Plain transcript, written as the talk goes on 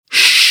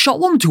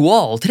Shalom to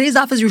all. Today's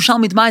daf is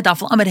Yerushalmי Demai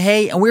daf Lamed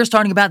Hey, and we're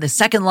starting about the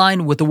second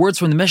line with the words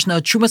from the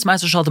Mishnah, Trumas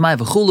Meiser Shal Demai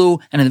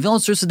v'chulu, and in the Vilna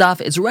Sursa daf,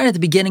 it's right at the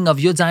beginning of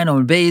Yud Zayin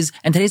and Beis,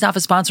 and today's daf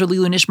is sponsored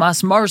Lilu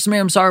Nishmas, Mars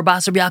Miriam Sar,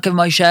 Basar B'Yaakov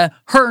Moshe,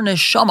 her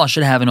Neshama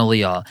should have an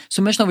Aliyah.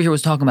 So Mishnah over here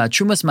was talking about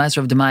Trumas Meiser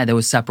of Demai that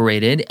was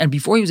separated, and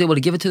before he was able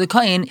to give it to the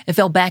Kohen, it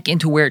fell back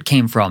into where it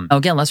came from. Now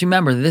again, let's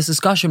remember that this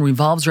discussion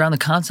revolves around the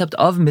concept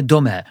of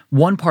Medumeh.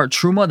 1 part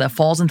Truma that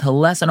falls into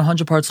less than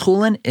 100 parts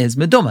Chulin is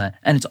Medumeh,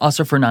 and it's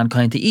also for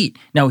non-Kohen to eat.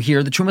 Now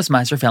here, the Trumas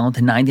Meiser fell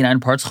into 99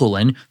 parts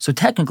Chulin, so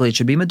technically it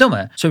should be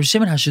Medumeh. So Rav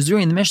Shimon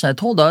HaShazuri in the Mishnah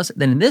told us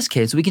that in this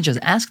case, we can just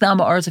ask the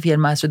Amma Aretz if he had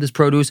Meiser this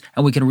produce,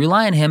 and we can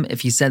rely on him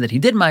if he said that he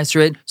did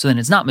Meiser it, so then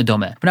it's not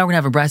Medumeh. But now we're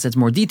going to have a brisa that's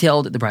more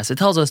detailed. The brisa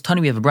tells us,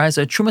 Tani, we have a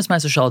brisa, Trumas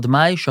Meiser Shal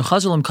Demai,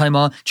 Shechazulim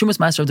Kaima, Trumas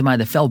Meiser of Demai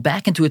that fell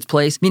back into its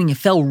place, meaning it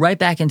fell right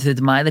back into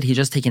the Demai that he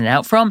just taken it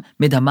out from,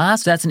 Midamas,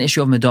 so that's an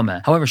issue of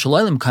Medumeh. However,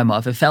 Shalolim Kaima,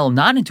 if it fell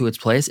not into its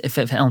place, if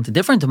it fell into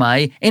different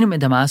Demai, ain't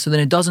Midamas, so then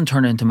it doesn't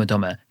turn into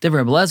Medumeh. Divrei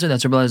Rebbe Lezer,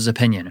 that's Rebbe Lezer's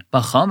opinion.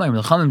 Bacham and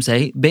Rechamim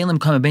say, Beilim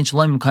Kaima Ben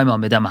Shalolim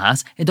Kaima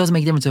Midamahas, it doesn't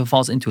make a difference if it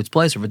falls into its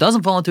place, or if it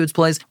doesn't fall into its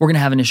place, we're going to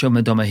have an issue of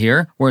Medumeh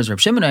here. Whereas Reb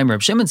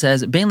Shimon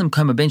says, Beilim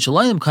Kaima Ben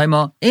Shalolim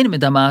Kaima ain't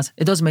Midamas,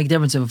 it doesn't make a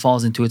difference if it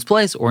falls into its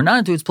place or not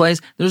into its place,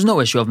 there's no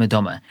issue of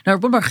Medumeh. Now,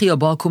 Rabban Bar Chia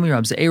Ba Kumi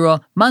Rab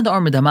Ze'era, Man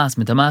Da'ar Midamas,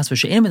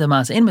 V'she'en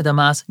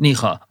Midamas,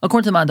 Nicha.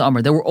 According to Man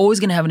Da'ar, that we're always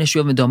going to have an issue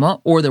of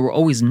Medumeh, or that we're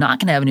always not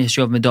going to have an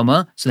issue of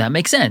Medumeh, so that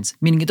makes sense.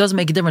 Meaning it doesn't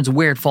make a difference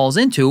where it falls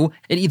into,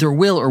 it either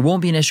will or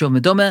won't be an issue of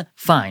Medumeh,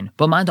 fine.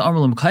 But Man Da'ar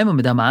L'm Kaima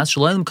Midamas,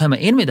 Shalolim Kaima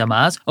Ein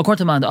Midamas, according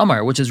to Man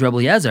Da'ar, which is Rebbe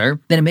Eliezer,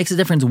 then it makes a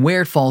difference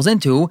where it falls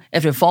into.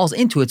 If it falls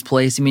into its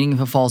place, meaning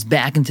if it falls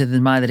back into the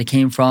Demai that it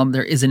came from,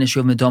 there is an issue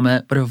of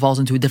Medumeh, but if it falls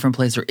into a different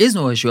place, there is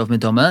no issue of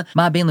Medumeh.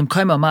 Ma bein lim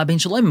kaima, ma bein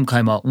shalim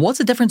kaima. What's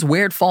the difference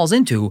where it falls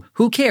into?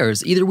 Who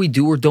cares? Either we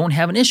do or don't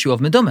have an issue of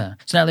Medumeh.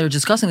 So now they were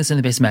discussing this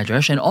in the Beis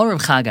Medrash, and all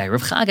Rav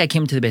Chagai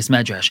came to the Beis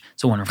Medrash.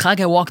 So when Rav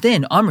Chagai walked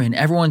in, Amrin,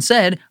 everyone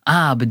said,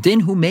 but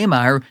din hu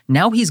meimar,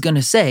 now he's going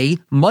to say,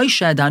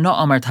 Moshe dana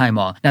amar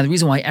taima. Now the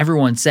reason why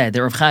everyone said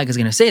that Rav Chagai is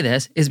going to say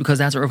this is because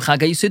that's what Rav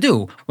Chagai used to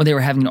do. When they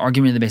were having an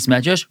argument in the Beis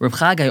Medrash, Rav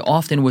Chagai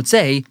often would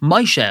say,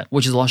 Moshe,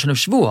 which is Lashon of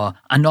Shvua,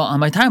 ana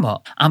amar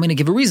taima. I'm going to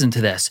give a reason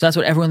to this. So that's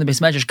what everyone in the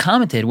Beis Medrash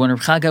commented when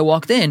Rav Chagai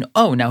walked in.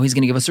 Oh, now he's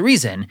going to give us a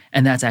reason.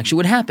 And that's actually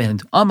what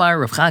happened. Amar,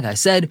 Rav Chagai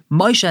said,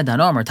 Moshe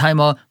dana amar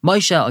taima.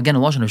 Moshe, again, a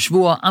Lashon of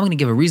Shvua, I'm going to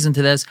give a reason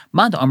to this.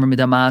 Manda amar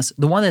midamas,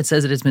 the one that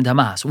says that it's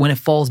midamas, when it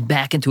falls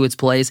back into its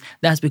place,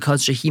 that's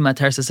because shehi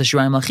mater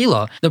seshirayim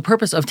lachila. The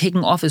purpose of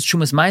taking off his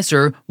Trumas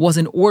Meiser was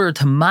in order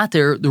to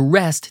mater the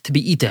rest to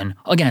be eaten.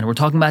 Again, we're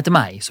talking about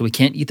Demai, so we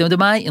can't eat the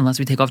Demai unless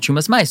we take off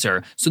Trumas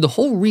Meiser. So the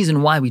whole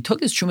reason why we took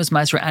this Trumas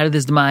Meiser out of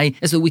this Demai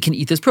is so that we can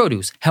eat this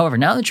produce. However,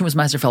 now that Trumas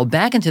Meiser fell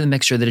back into the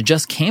mixture that it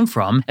just came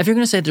from, if you're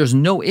going to say that there's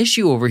no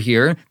issue over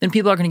here, then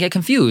people are going to get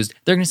confused.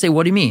 They're going to say,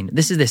 what do you mean?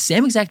 This is the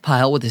same exact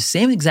pile with the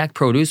same exact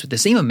produce, with the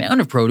same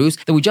amount of produce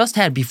that we just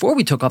had before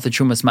we took off the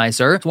Trumas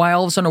Meiser. So why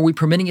all of a sudden are we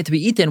permitting it to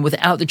be eaten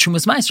without the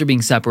Trumas Meiser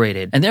being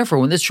separated? And therefore,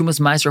 when this Trumas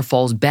Meiser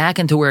falls back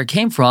into where it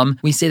came from,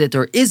 we say that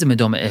there is a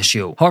Medumeh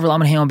issue. However,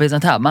 when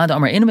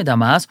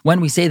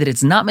we say that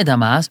it's not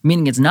Medamas,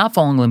 meaning it's not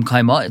falling lim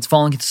kaima, it's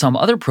falling into some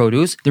other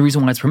produce, the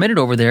reason why it's permitted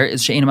over there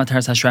is she'ein matar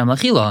sashirayim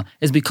lachila,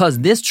 is because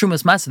this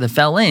Trumas Meiser that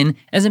fell in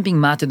isn't being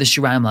matar the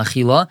shirayim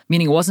lachila,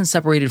 meaning it wasn't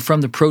separated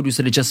from the produce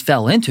that it just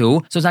fell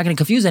into, so it's not going to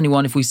confuse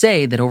anyone if we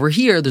say that over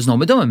here there's no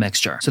Medumeh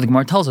mixture. So the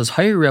Gemara tells us,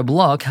 Hayri Reb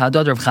La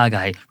k'hadad Rav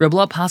Chagai. Reb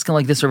La paskin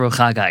like this of Rav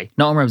Chagai.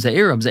 Now Reb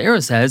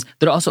Ze'era says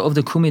that also of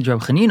the Kumid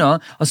Reb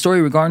Chanina, a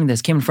story regarding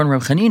this came in front of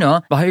Reb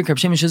Chanina, Bahari Reb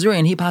Shimon Shazuri,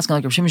 and he paskin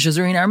like Reb Shimon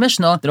Shazuri in our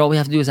Mishnah, that all we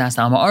have to do is ask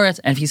the Amma Aretz,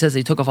 and if he says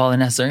they took off all the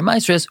necessary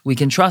maestros, we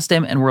can trust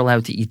him and we're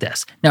allowed to eat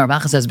this. Now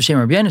Rav Acha says, B'Shem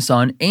Rabbi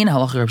Yonasan, Ein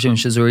halacha Reb Shimon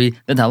Shazuri,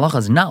 that the halacha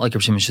is not like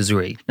Reb Shimon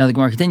Shazuri. Now the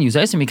Gemara continues,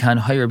 Aisam Mikan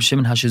Hay Reb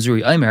Shimon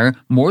HaShazuri Aimer.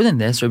 More than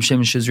this, Reb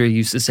Shimon Shazuri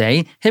used to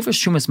say,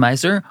 Hifresh Trumas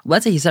Meiser,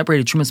 let's say he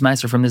separated Trumas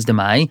Meiser from this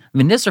Demai,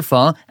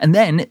 V'nisrfa, and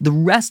then the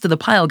rest of the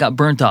pile got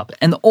burnt up,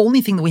 and the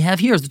only thing that we have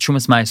here is the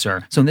Trumas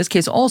Meiser. So in this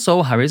case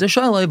also, Hareza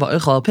Shaloi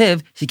Va'Ichal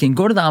Piv, he can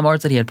go to the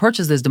Amarts that he had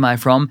purchased this Demai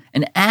from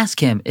and ask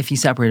him if he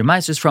separated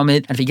Meisers from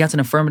it, and if he gets an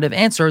affirmative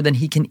answer, then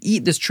he can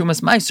eat this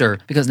Trumas Meiser,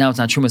 because now it's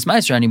not Trumas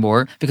Meiser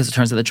anymore, because it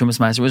turns out the Trumas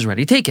Meiser was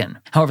already taken.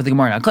 However, the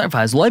Gemara now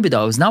clarifies,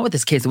 Loibido is not with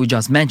this case that we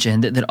just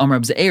mentioned, that Amar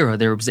Reb Ze'era,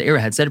 that Reb Ze'era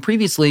had said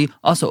previously,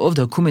 also of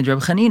the Kumid Reb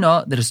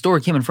Chanina, that a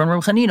story came in front of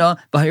Reb Chanina,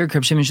 Bahir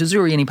Reb Shimon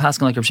Shazuri, and he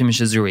passed like Reb Shimon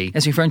Shazuri.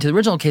 As referring to the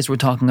original case we're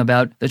talking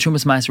about, the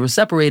Trumas Meiser was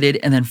separated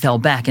and then fell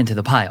back into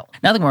the pile.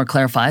 Now the Gemara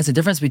clarifies the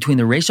difference between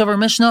the Reish of our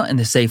Mishnah and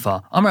the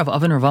Seifa. Amar of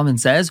Avin Rav Avin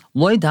says,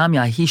 Loi dam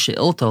yahi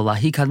she'ilto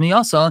lahi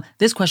kadmiyasa.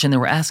 This question that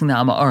we're asking the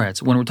Amma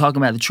Aretz when we're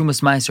talking about the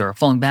Trumas Meiser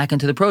falling back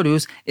into the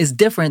produce is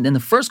different than the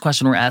first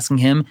question we're asking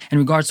him in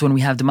regards to when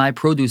we have Demai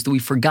produce that we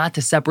forgot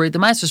to separate the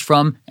Meisers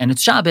from, and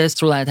it's Shabbos,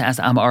 so we're allowed to ask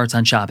the Amma Aretz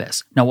on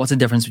Shabbos. Now what's the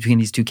difference between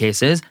these two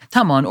cases?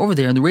 Taman, over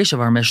there in the Reish of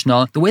our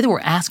Mishnah, the way that we're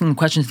asking the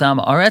question to the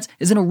Amma Aretz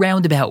is in a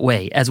roundabout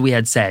way, as we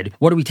had said.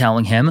 What are we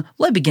telling him?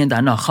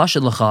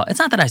 It's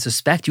not that I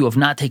suspect you of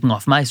not taking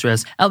off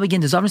Meisers.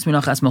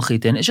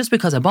 It's just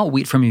because I bought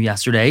wheat from you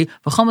yesterday yesterday,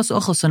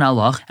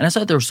 and I saw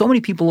that there were so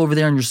many people over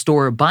there in your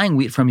store buying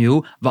wheat from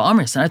you,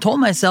 and I told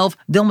myself,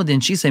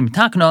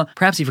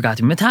 perhaps he forgot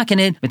to be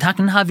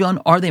metakin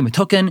havyon, are they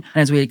metukin? And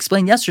as we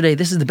explained yesterday,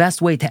 this is the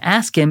best way to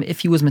ask him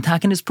if he was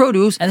metakin his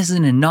produce, and this is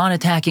in a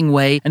non-attacking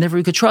way, and therefore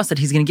we could trust that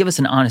he's going to give us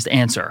an honest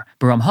answer.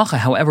 Baramhacha,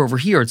 however, over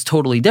here it's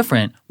totally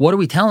different. What are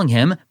we telling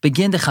him?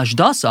 Begin the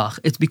chashdasach.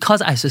 It's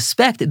because I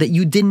suspect that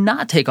you did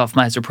not take off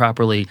meiser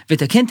properly.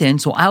 Vitakintin,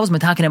 so I was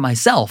metakin it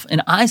myself,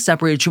 and I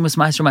separated Trumas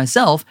meiser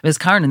myself,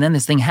 and then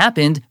this thing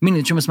happened,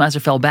 meaning the Trumas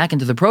meiser fell back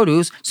into the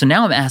produce. So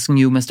now I'm asking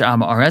you, Mr.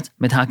 Ama'aretz,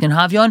 metakin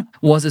havyon,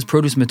 was his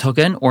produce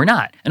metukin or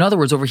not? In other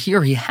words, over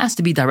here he has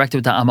to be direct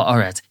with the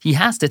Ama'aretz. He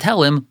has to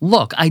tell him,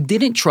 look, I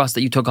didn't trust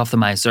that you took off the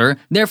meiser,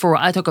 therefore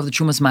I took off the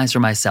Trumas meiser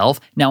myself.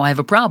 Now I have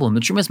a problem.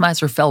 The Trumas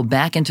meiser fell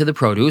back into the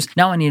produce.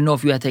 Now I need to know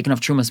if you had taken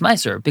off Trumas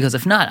meiser, because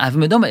if not, I have a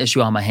medoma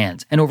issue on my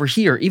hands. And over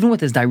here, even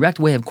with his direct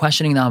way of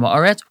questioning the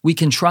Ama'aretz, we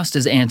can trust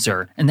his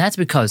answer. And that's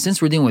because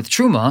since we're dealing with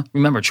Truma,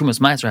 remember Trumas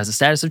meiser has the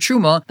status of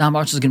Truma, the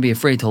Ama'aretz is going to be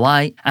afraid to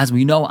lie. As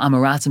we know,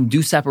 Amaratzim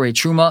do separate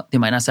Truma. They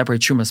might not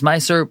separate Trumas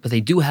meiser, but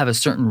they do have a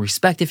certain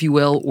respect, if you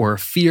will, or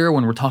fear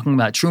when we're talking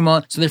about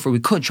Truma, so therefore we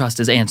could trust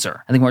his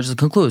answer. I think we're just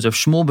concludes. If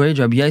Shmuel Bered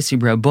Rabbi Yaisi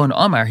Rabban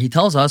Amar, he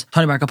tells us,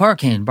 Tani Bar Kapar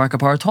Kain, Bar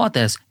Kapar taught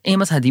this,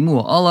 Amos had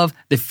dimua olav,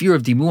 the fear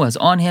of dimua is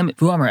on him,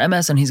 Vu Amar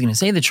Emes, and he's going to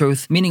say the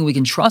truth, meaning we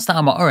can trust the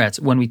Ama'aretz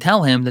when we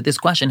tell him that this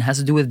question has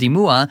to do with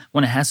dimua,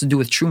 when it has to do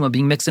with Truma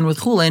being mixed in with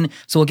Chulin,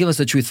 so he'll give us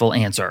a truthful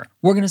answer.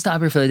 We're going to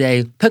stop here for the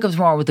day, pick up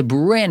tomorrow with a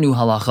brand new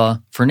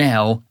halacha. For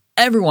now,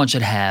 everyone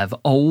should have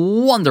a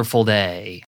wonderful day.